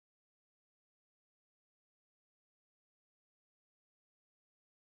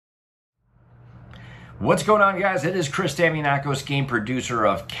What's going on, guys? It is Chris Damianakos, game producer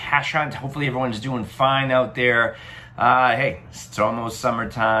of Cash Hunt. Hopefully everyone's doing fine out there. Hey, it's almost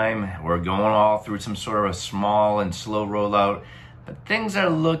summertime. We're going all through some sort of a small and slow rollout, but things are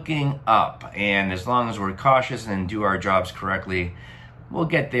looking up. And as long as we're cautious and do our jobs correctly, we'll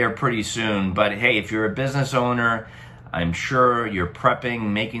get there pretty soon. But hey, if you're a business owner, I'm sure you're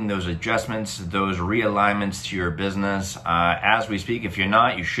prepping, making those adjustments, those realignments to your business as we speak. If you're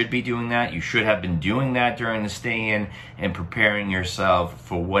not, you should be doing that. You should have been doing that during the stay-in and preparing yourself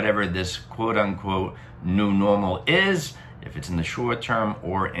for whatever this quote-unquote new normal is, if it's in the short term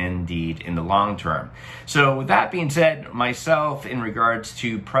or indeed in the long term. So with that being said, myself, in regards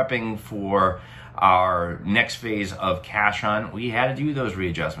to prepping for our next phase of Cash Hunt, we had to do those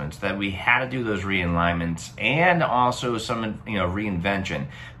readjustments, that we had to do those realignments, and also some reinvention.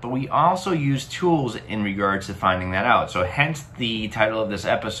 But we also use tools in regards to finding that out. So hence the title of this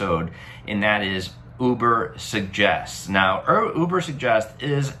episode, and that is Uber Suggest. Now, Uber Suggest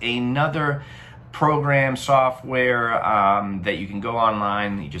is another program software that you can go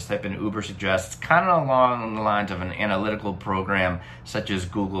online. You just type in Uber Suggest. It's kind of along the lines of an analytical program such as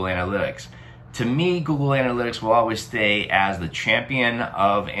Google Analytics. To me, Google Analytics will always stay as the champion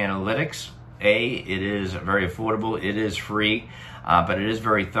of analytics. It is very affordable, it is free, but it is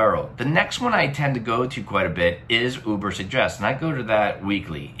very thorough. The next one I tend to go to quite a bit is Uber Suggest, and I go to that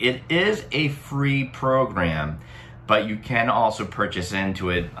weekly. It is a free program, but you can also purchase into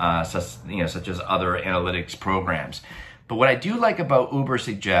it, such as other analytics programs. But what I do like about Uber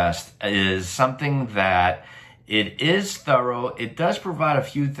Suggest is something that it is thorough. It does provide a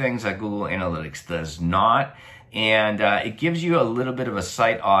few things that Google Analytics does not, and it gives you a little bit of a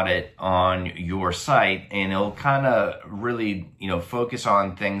site audit on your site, and it'll kind of really, focus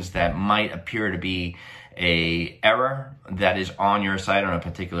on things that might appear to be a error that is on your site on a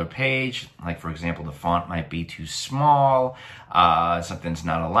particular page. Like, for example, the font might be too small, something's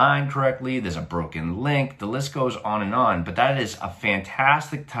not aligned correctly, there's a broken link, the list goes on and on. But that is a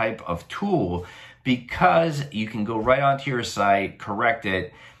fantastic type of tool, because you can go right onto your site, correct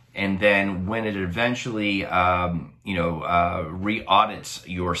it, and then when it eventually re-audits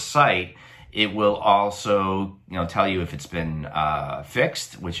your site, it will also tell you if it's been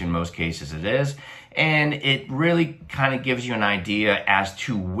fixed, which in most cases it is, and it really kind of gives you an idea as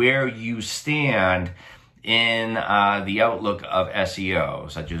to where you stand in the outlook of SEO,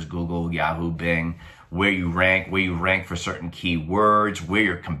 such as Google, Yahoo, Bing, where you rank for certain keywords, where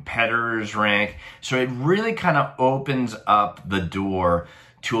your competitors rank. So it really kind of opens up the door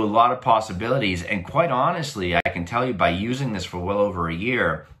to a lot of possibilities. And quite honestly, I can tell you, by using this for well over a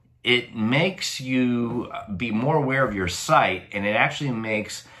year, it makes you be more aware of your site, and it actually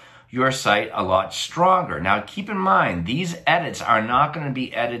makes your site a lot stronger. Now, keep in mind, these edits are not going to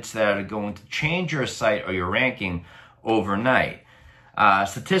be edits that are going to change your site or your ranking overnight.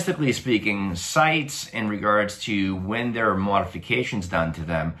 Statistically speaking, sites, in regards to when there are modifications done to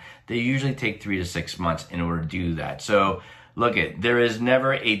them, they usually take 3 to 6 months in order to do that. So look, there is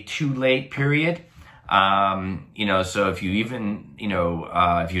never a too late period. So if you even,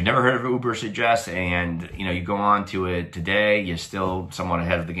 if you've never heard of Uber Suggest and, you go on to it today, you're still somewhat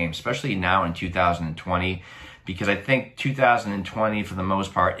ahead of the game, especially now in 2020. Because I think 2020, for the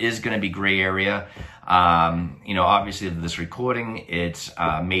most part, is going to be gray area. Obviously, this recording, it's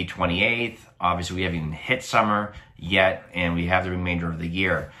May 28th. Obviously, we haven't even hit summer yet, and we have the remainder of the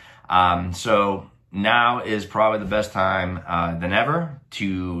year. So now is probably the best time than ever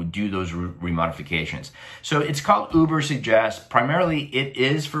to do those remodifications. So it's called Uber Suggest. Primarily, it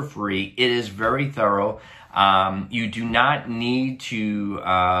is for free. It is very thorough. You do not need to,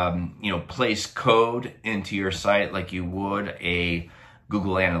 place code into your site like you would a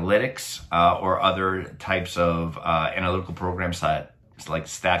Google Analytics or other types of analytical programs that like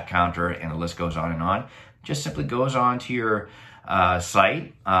StatCounter, and the list goes on and on. Just simply goes on to your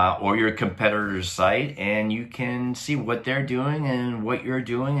site or your competitor's site, and you can see what they're doing and what you're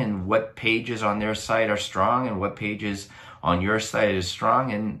doing, and what pages on their site are strong and what pages on your site is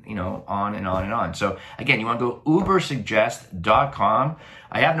strong, and on and on and on. So again, you want to go ubersuggest.com.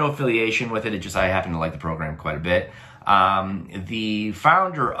 I have no affiliation with it. It's just I happen to like the program quite a bit. The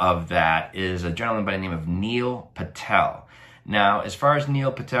founder of that is a gentleman by the name of Neil Patel. Now, as far as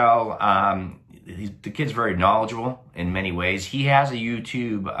Neil Patel, the kid's very knowledgeable in many ways. He has a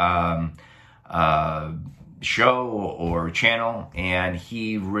YouTube show or channel, and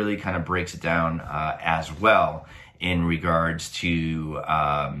he really kind of breaks it down as well, in regards to,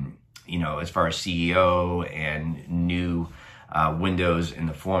 as far as SEO and new windows in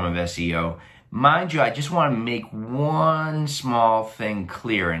the form of SEO. Mind you, I just want to make one small thing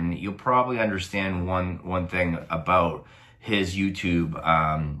clear, and you'll probably understand one thing about his YouTube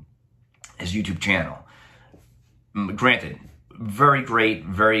channel. Granted, very great,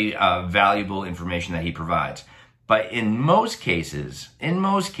 very valuable information that he provides. But in most cases,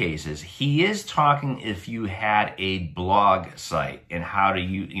 he is talking if you had a blog site and how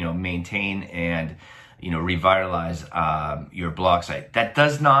to maintain and revitalize your blog site. That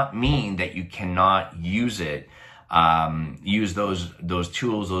does not mean that you cannot use it, use those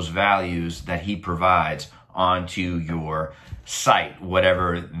tools, those values that he provides onto your site,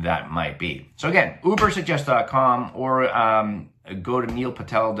 whatever that might be. So again, ubersuggest.com or go to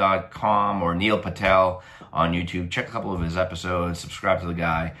neilpatel.com or Neil Patel on YouTube. Check a couple of his episodes, subscribe to the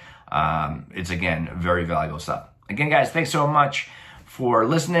guy. It's, again, very valuable stuff. Again, guys, thanks so much for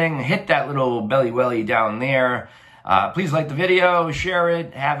listening. Hit that little belly welly down there. Please like the video, share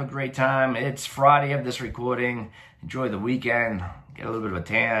it, have a great time. It's Friday of this recording. Enjoy the weekend, get a little bit of a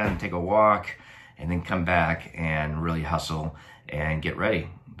tan, take a walk, and then come back and really hustle and get ready,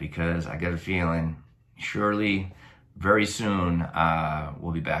 because I got a feeling surely very soon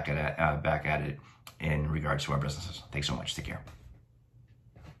we'll be back at it in regards to our businesses. Thanks so much. Take care.